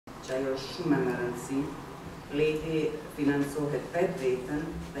që ajo shumë e më rëndësi, leti financohet vetë vetën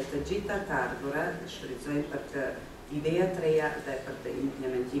dhe të gjitha të ardhura shfrytëzojnë për të ideja të reja dhe për të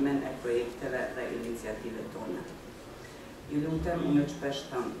implementimin e projekteve dhe iniciative tona. Ju lutem, unë shpesh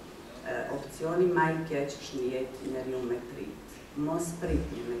thëmë, opcioni ma i keq është një jetë njeriu me prit. Mos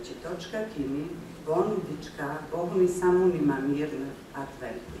pritni me qëto qka kini, bonu diçka, bohuni sa muni ma mirë në atë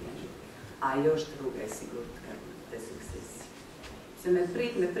vend ku jeni. Ajo është rruga e sigurt të suksesi. Se me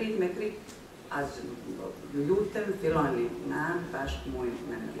prit, asgjë nuk ndodh. Ju lutem, filloni na bashkë mujnë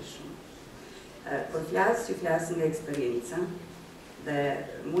me më shumë. Por ju flasë nga eksperjenca dhe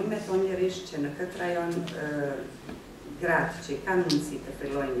mujnë me thonë njërisht që në këtë rajon gratë që i kanë mundësi të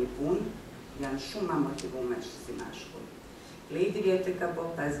fillojnë një punë, janë shumë ma motivume si mashkull. Lejti vjetë ka po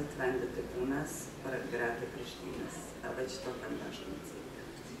 50 vendet e punës për gratë e Prishtinës, edhe që to kanë bashkë në cikë.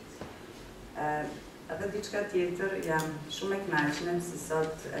 Edhe diçka tjetër, jam shumë e knaqëne, si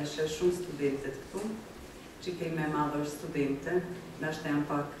sot eshe shumë studentet këtu, që kemi e madhër studente, nështë janë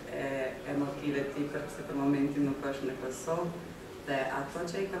pak emotive tipër, se për momentin nuk është në Kosovë, dhe ato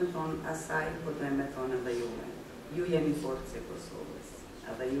që i kam thonë asaj, po të me thonë edhe juve. Ju jeni forcë e Kosovës,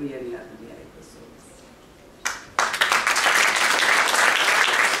 edhe ju jeni armëria e Kosovës.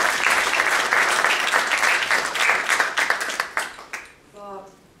 Po,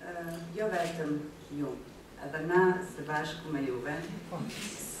 jo vetëm ju, edhe na së bashku me juve,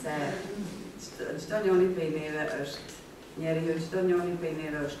 se qdo njoni pej neve është njeri, qdo njoni pej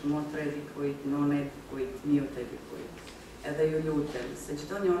neve është motre e dikujt, none e dikujt, njët e dikujt. Edhe ju lutem, se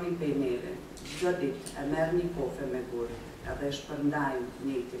qdo njoni pej neve, qdo dit e merë një kofe me gurë, edhe e shpërndajnë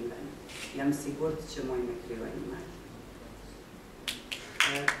njëtin vend. Jam sigurt që moj me kryoj një majtë.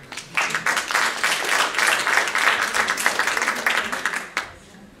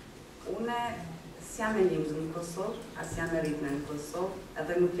 Une s'jam e njëmë në Kosovë, as jam e rritme në Kosovë,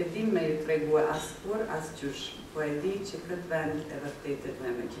 edhe nuk e dim me ju tregu as kur, as qysh, po e di që këtë vend e vërtetet me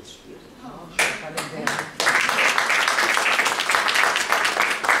gjithë shpirë.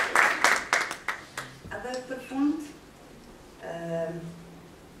 Edhe për fund,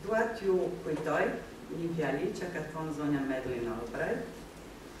 duat ju kujtoj një fjali që ka thonë zonja Madeleine Albright,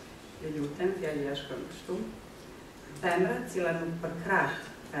 ju lutem, fjali shkon kështu, femra cila nuk përkrah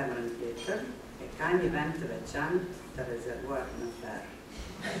femrën tjetër, e ka një vend të veçantë të rezervuar në ferë.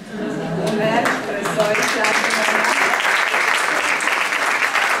 Unë shpresoj që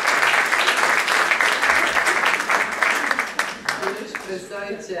shpresoj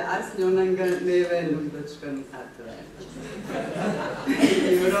që asë njëna nga neve nuk do të shkën atë vend.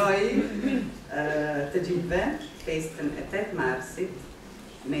 Ju uroj të gjithve festën e 8 marsit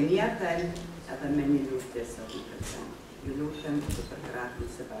me një apel edhe me një lutje sot në këtë. Ju lutem të përkrahni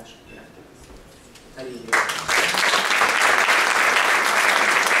së bashku për atë Kosovës. Faleminderit.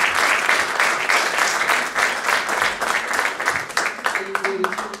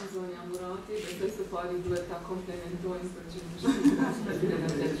 Zonja Murati, besoj se pari duhet ta komplementojnë për që në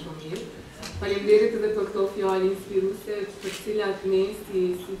shumë mirë. Faleminderit edhe për këto fjallë inspiruse për cilat ne si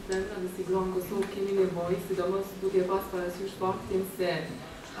femra dhe si gra në Kosovë kemi nevojë, sidomos duke pas parasysh faktin se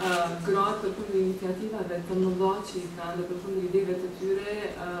gratë për kundër iniciativave të mëdha që i kanë dhe për kundër ideve të tyre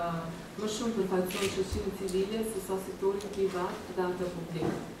më shumë përfaqësojnë shoqërinë civile se sa sektorin privat dhe atë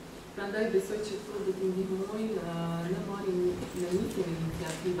publik. Prandaj besoj që këto do të ndihmojnë në marrjen në nisjen e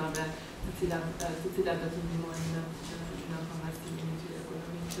iniciativave të cilat do të ndihmojnë në pavarësimin e tyre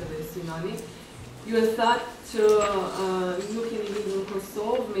ekonomik dhe synoni. Ju e thatë që nuk jeni lindur në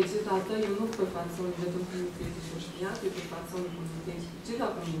Kosovë, megjithatë ju nuk përfaqësoni vetëm komunitetin shoqëriak, ju përfaqësoni gjitha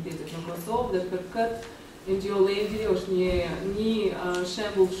komunitetet në Kosovë dhe për këtë NGO Lady është një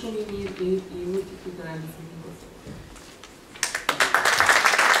shembull shumë i mirë i multikulturalizmit në Kosovë.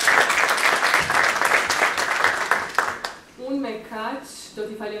 Unë me kaq do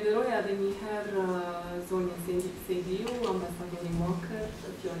t'i falenderoj edhe një herë zonjën Sejdiu, ambasadori Mokër,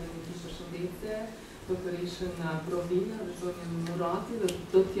 fjallin e kishë shëndetje, doktorishën Provina dhe zonjën Murati, dhe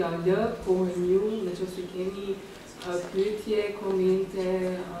do t'ja lë kohën ju në që se keni pyetje, komente,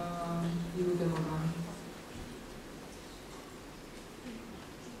 ju dhe më banë.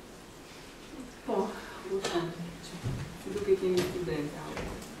 Po, u shumë, që duke kemi studente apo.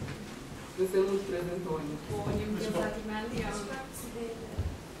 Nëse mund të prezentojnë. Po, një më të mendi,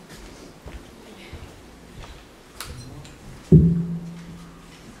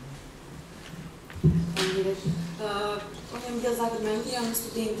 Unë jam Gjelza Gërmendi, jam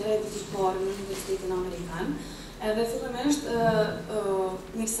studente digitalore në Universitetin Amerikan. Edhe fillimisht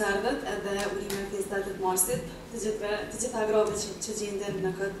mirëserdhet edhe urime festat të marsit të gjitha agrave që gjenden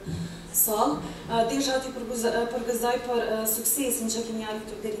në këtë sallë. Desha t'ju përgëzoj për suksesin që keni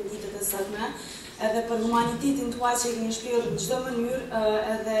arritur deri në ditët e sotme, edhe për humanitetin tuaj që keni shprehur në çdo mënyrë,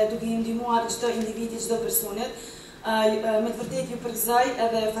 edhe duke i ndihmuar çdo individi, çdo personit. Me të vërtetë ju përgëzoj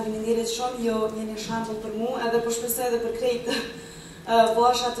edhe faleminderit shumë, ju jeni shembull për mua edhe po shpresoj edhe për krejt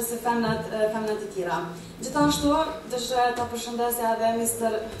bashkët ose femnat e tjera. Gjithashtu, dëshira ta përshëndesja edhe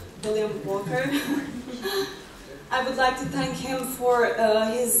Mr. William Walker. I would like to thank him for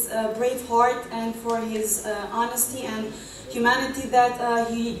his brave heart and for his honesty and humanity that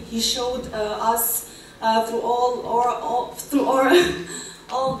he showed us through all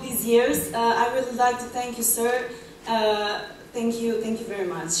these years. I really like to thank you, sir. Thank you very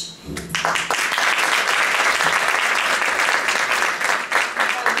much.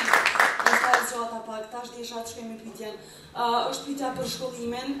 Tash desha të shkoj me pyetjen. Është pyetja për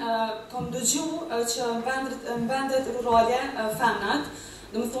shkollimin. Kam dëgjuar që në vendet rurale femnat,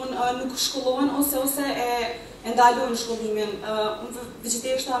 domethënë nuk shkollohen ose e ndalojnë shkollimin. Unë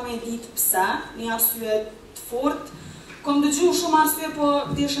veçtesha me ditë pse, një arsye të fortë. Kam dëgjuar shumë arsye, po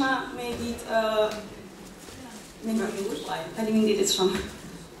desha me ditë me një ujë. Faleminderit shumë.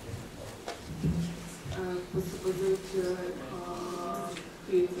 Po supozoj që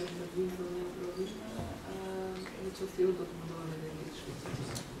pyetjen të vizën që si u do të mundohen edhe një shkëtë.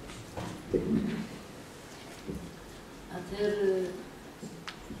 Atëherë,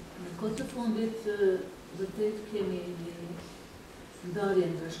 në kohë të fundit, vërtet kemi një ndarje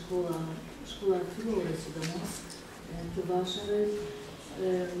ndër shkollat fillore, sidomos, të bashkëve.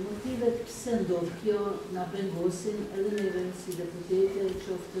 Motivet pse ndodh kjo na pengosin edhe neve si deputete,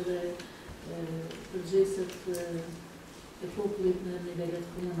 qoftë edhe përgjegjësit e popullit në nivelet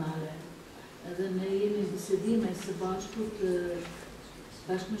komunale. Edhe ne jemi në bisedime së bashku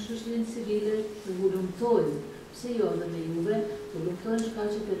bashkë me shoqërinë civile të volumtojnë, pse jo edhe me juve, të volumtojnë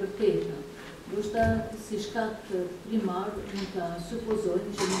shkaqet e vërteta. Ndoshta si shkak primar mund ta supozojnë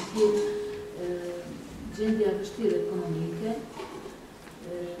që mund të jetë gjendja vështirë ekonomike,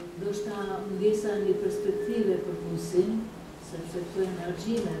 ndoshta mungesa një perspektive për punësim, sepse këto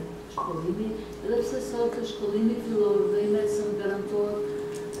energjime shkollimi, edhe pse sot shkollimi fillor dhe i mesëm garantohet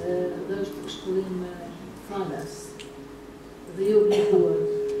dhe është shkollim falas dhe jo obliguar.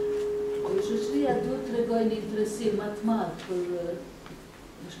 Shoqëria duhet të tregojë një interesim më të madh për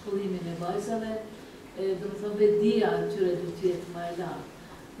shkollimin e vajzave, domethënë vetdia atyre duhet të jetë më e lartë.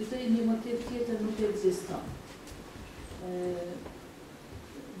 Këtë një motiv tjetër nuk ekziston.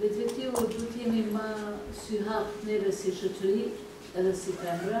 Vetvetiu duhet jemi më syhat neve si shoqëri edhe si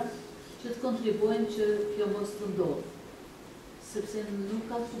femra që të kontribuojnë që kjo mos të ndodhë. Sepse nuk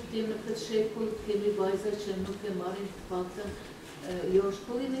ka kuptim në këtë shekull të kemi vajza që nuk e marrin të paktën jo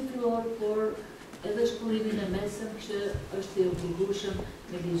shkollimin fillor, por edhe shkollimin e mesëm që është i obligueshëm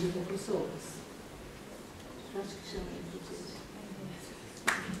me ligjet e Kosovës. Kaq kisha më përgjigje.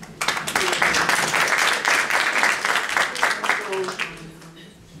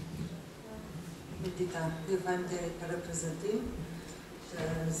 Dita, ju faleminderit për reprezentim të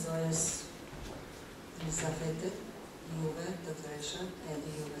zojës Elizavete, juve, doktoresha, edhe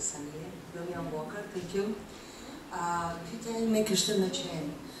juve Sanie. William Walker, thank you. Pyetja ime kishte në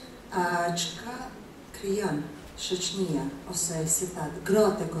qenë, çka krijon shoqënia ose si thatë,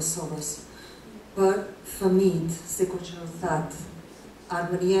 gratë e Kosovës për fëmijët, sikur që u thatë,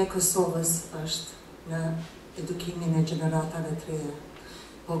 armëria e Kosovës është në edukimin e gjeneratave të reja.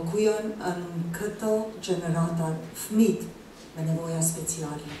 Po ku janë në këto gjeneratat fëmijët me nevoja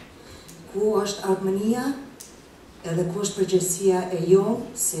speciale? Ku është armënia edhe ku është përgjegjësia e jonë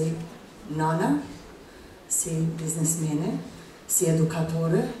si nana, si biznesmene, si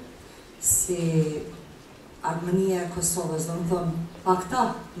edukatore, si armënia e Kosovës, do të thonë, pa këta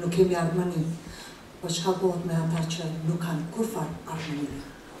nuk kemi armëni, po çka bëhet me ata që nuk kanë kurfar armëni?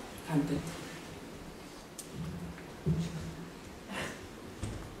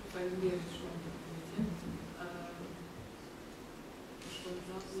 Faleminderit shumë për pyetjen.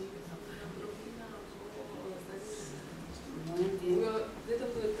 Vetëm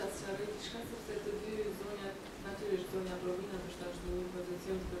për ta sqaruar diçka, sepse të dy zonjat, natyrisht zonja Provina është në një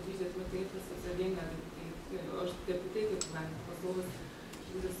pozicion të përgjigjet më tepër sepse vjen nga është deputete të Vendit të Kosovës,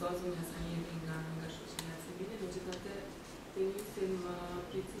 ndërsa zonja Sanie nga shoqëria civile, megjithatë të nisim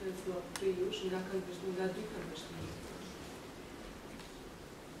prej cilës do prej jush nga dy këndvështri.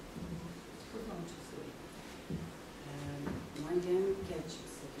 Mua jam keq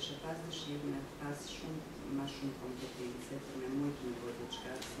se kisha pas dëshirë me pas ma shumë kompetence për me mujtë në bërë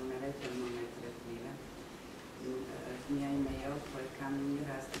diçka, se me vetë më me të retnire. një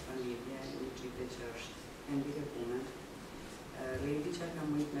rast të familje, një qite që është endire punën. Lendi që ka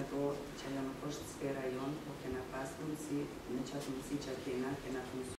mujt me do që ajo nuk është sfera jonë, po kena pas mundësi, në qatë mundësi që kena funksionu